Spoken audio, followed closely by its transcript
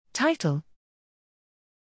Title: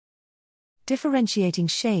 Differentiating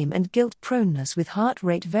Shame and Guilt Proneness with Heart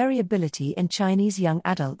Rate Variability in Chinese Young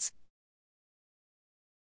Adults.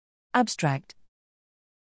 Abstract: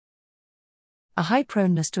 A high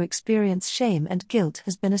proneness to experience shame and guilt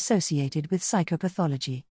has been associated with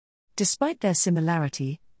psychopathology. Despite their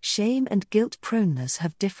similarity, shame and guilt proneness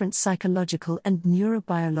have different psychological and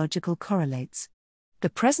neurobiological correlates. The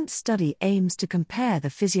present study aims to compare the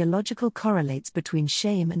physiological correlates between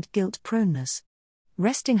shame and guilt proneness.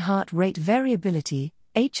 Resting heart rate variability,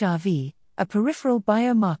 HRV, a peripheral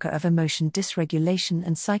biomarker of emotion dysregulation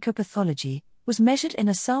and psychopathology, was measured in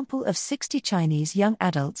a sample of 60 Chinese young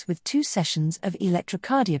adults with 2 sessions of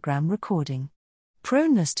electrocardiogram recording.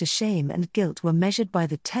 Proneness to shame and guilt were measured by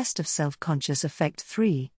the test of self-conscious affect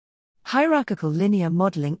 3. Hierarchical linear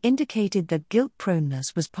modeling indicated that guilt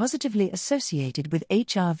proneness was positively associated with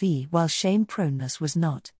HRV while shame proneness was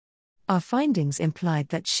not. Our findings implied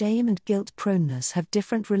that shame and guilt proneness have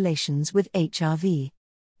different relations with HRV.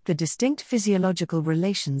 The distinct physiological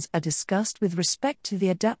relations are discussed with respect to the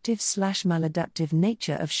adaptive/maladaptive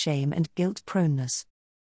nature of shame and guilt proneness.